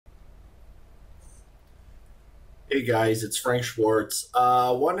Hey guys, it's Frank Schwarz.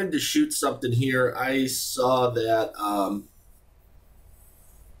 Wanted to shoot something here. I saw that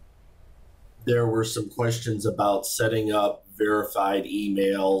there were some questions about setting up verified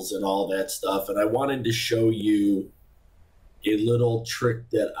emails and all that stuff, and I wanted to show you a little trick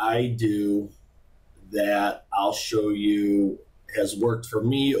that I do that I'll show you has worked for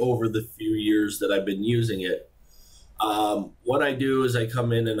me over the few years that I've been using it. What I do is I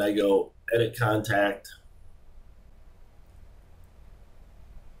come in and I go edit contact,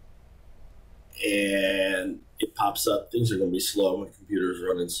 and it pops up. Things are going to be slow. My computer's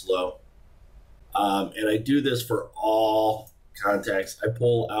running slow. And I do this for all contacts. I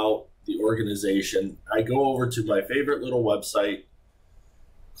pull out the organization. I go over to my favorite little website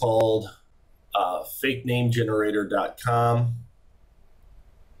called fakenamegenerator.com.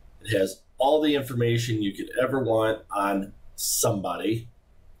 It has all the information you could ever want on somebody.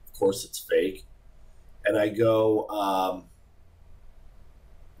 Of course, it's fake. And I go,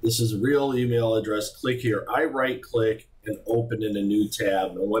 this is a real email address. Click here. I right click and open in a new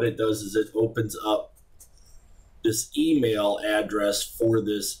tab. And what it does is it opens up this email address for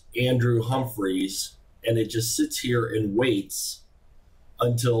this Andrew Humphreys. And it just sits here and waits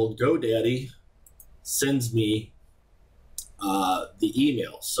until Godaddy sends me the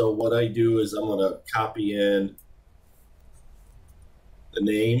email. So what I do is I'm going to copy in the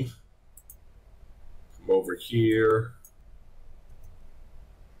name, come over here,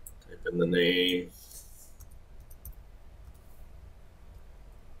 type in the name,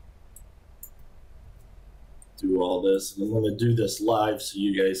 do all this, and I'm going to do this live so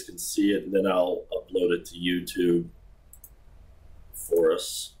you guys can see it, and then I'll upload it to YouTube for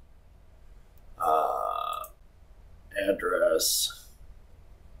us. Address,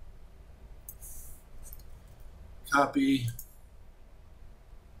 copy,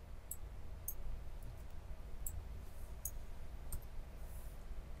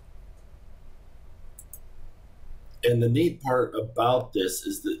 and the neat part about this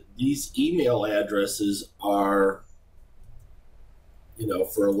is that these email addresses are, you know,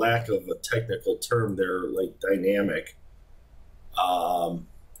 for lack of a technical term, they're like dynamic.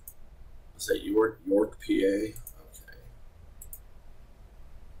 Is that York, PA? Okay.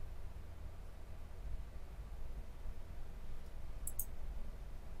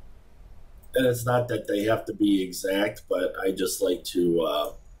 And it's not that they have to be exact, but I just like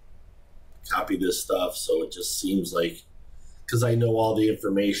to copy this stuff so it just seems like, because I know all the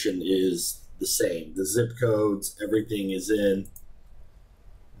information is the same. The zip codes, everything is in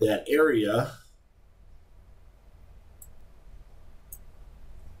that area.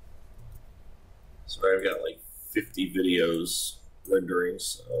 Sorry, I've got like 50 videos rendering,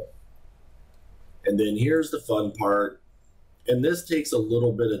 so. And then here's the fun part. And this takes a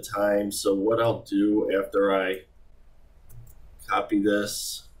little bit of time, so what I'll do after I copy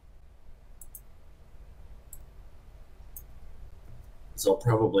this is I'll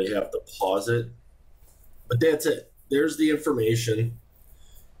probably have to pause it. But that's it. There's the information,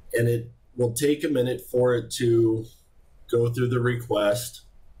 and it will take a minute for it to go through the request.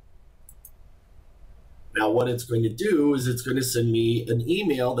 Now what it's going to do is it's going to send me an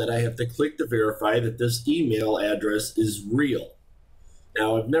email that I have to click to verify that this email address is real.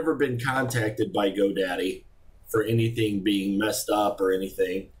 Now I've never been contacted by Godaddy for anything being messed up or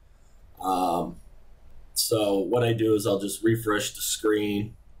anything. So what I do is I'll just refresh the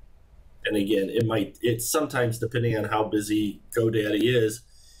screen. And again, it's sometimes, depending on how busy Godaddy is,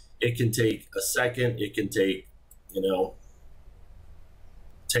 it can take a second, it can take,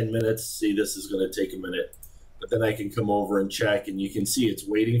 10 minutes. See, this is going to take a minute, but then I can come over and check, and you can see it's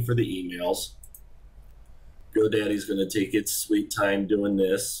waiting for the emails. Godaddy's going to take its sweet time doing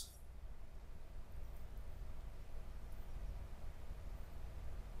this.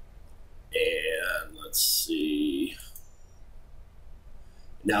 And let's see.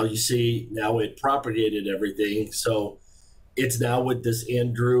 Now you see, now it propagated everything. So it's now with this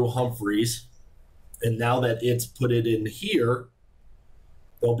Andrew Humphreys. And now that it's put it in here,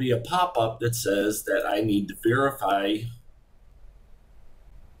 there'll be a pop-up that says that I need to verify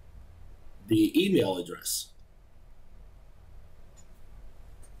the email address.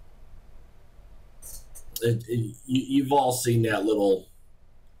 You've all seen that little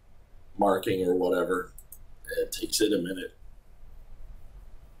marking or whatever. It takes it a minute.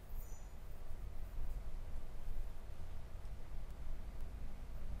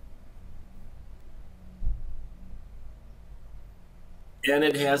 And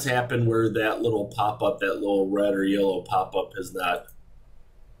it has happened where that little pop-up, that little red or yellow pop-up has not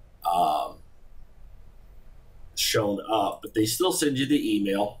shown up, but they still send you the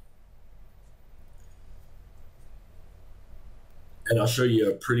email. And I'll show you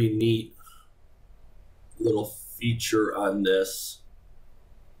a pretty neat little feature on this.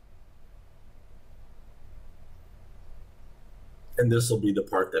 And this will be the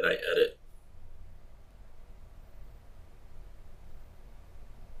part that I edit.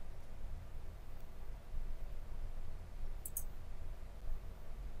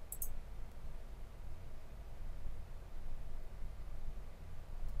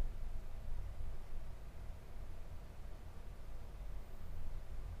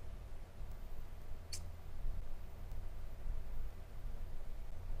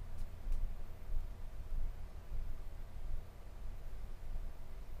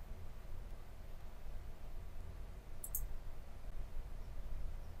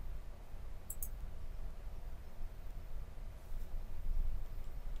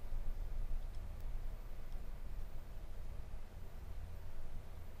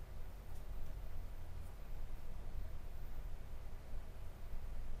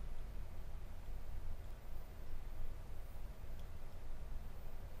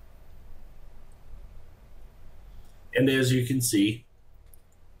 And as you can see,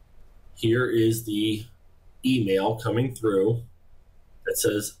 here is the email coming through that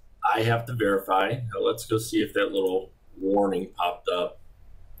says, I have to verify. Now let's go see if that little warning popped up,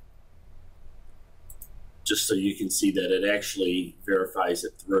 just so you can see that it actually verifies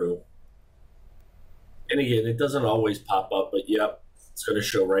it through. And again, it doesn't always pop up, but yep, it's going to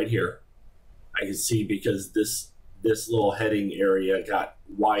show right here. I can see because this little heading area got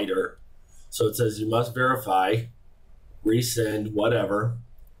wider. So it says you must verify, resend, whatever.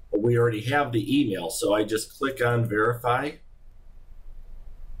 But we already have the email, so I just click on verify.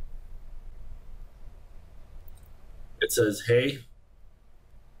 It says, hey,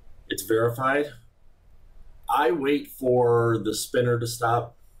 it's verified. I wait for the spinner to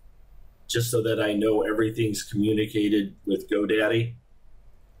stop just so that I know everything's communicated with Godaddy.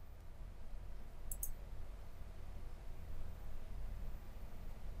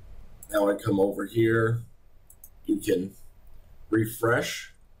 Now I come over here, you can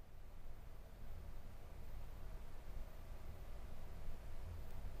refresh.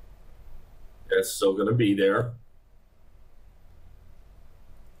 It's still going to be there.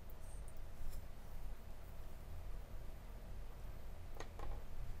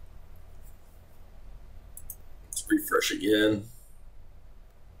 Let's refresh again.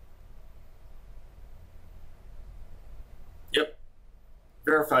 Yep,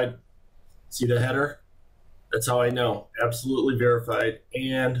 verified. See the header? That's how I know. Absolutely verified.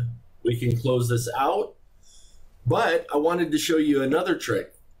 And we can close this out. But I wanted to show you another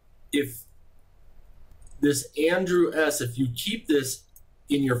trick. If this Andrew S., if you keep this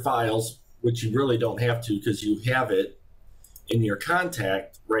in your files, which you really don't have to because you have it in your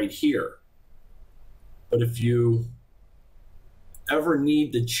contact right here. But if you ever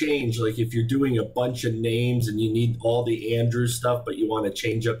need to change, like if you're doing a bunch of names and you need all the Andrew stuff, but you want to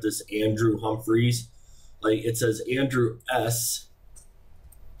change up this Andrew Humphreys, like it says Andrew S.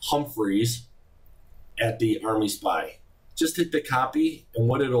 Humphreys at the Army Spy. Just hit the copy, and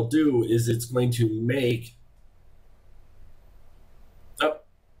what it'll do is it's going to make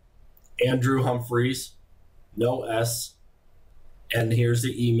Andrew Humphreys, no S, and here's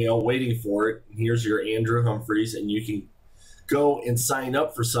the email waiting for it. And here's your Andrew Humphreys, and you can go and sign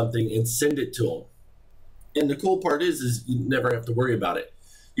up for something and send it to them. And the cool part is you never have to worry about it.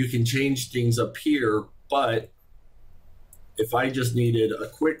 You can change things up here, but if I just needed a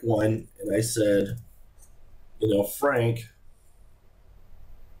quick one and I said, you know, Frank, it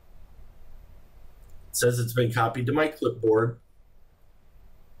says it's been copied to my clipboard.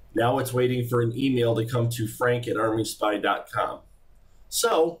 Now it's waiting for an email to come to frank@armyspy.com.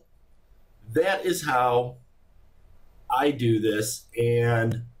 So that is how I do this,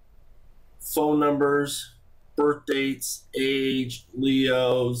 and phone numbers, birth dates, age,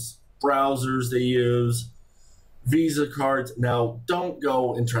 Leos, browsers they use, Visa cards. Now, don't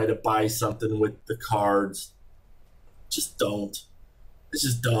go and try to buy something with the cards. Just don't. It's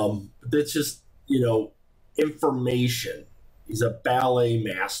just dumb. But it's just, you know, information. He's a ballet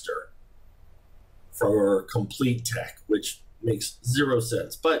master for Complete Tech, which makes 0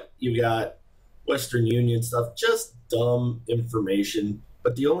 sense. But you got Western Union stuff, just dumb information.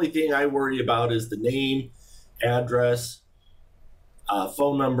 But the only thing I worry about is the name, address,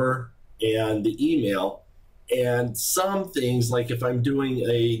 phone number, and the email. And some things, like if I'm doing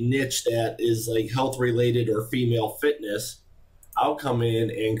a niche that is like health related or female fitness, I'll come in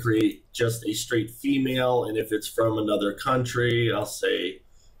and create just a straight female. And if it's from another country, I'll say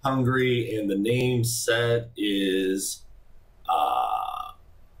Hungary, and the name set is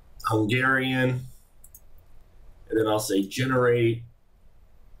Hungarian. and then I'll say generate.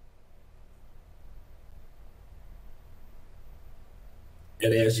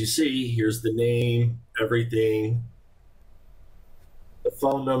 And as you see, here's the name, everything, the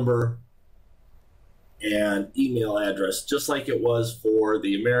phone number, and email address, just like it was for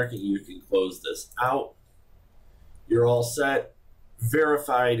the American. You can close this out. You're all set.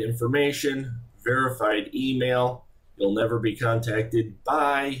 Verified information, verified email. You'll never be contacted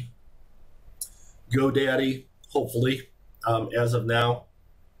by Godaddy, hopefully, as of now.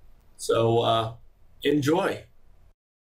 So enjoy.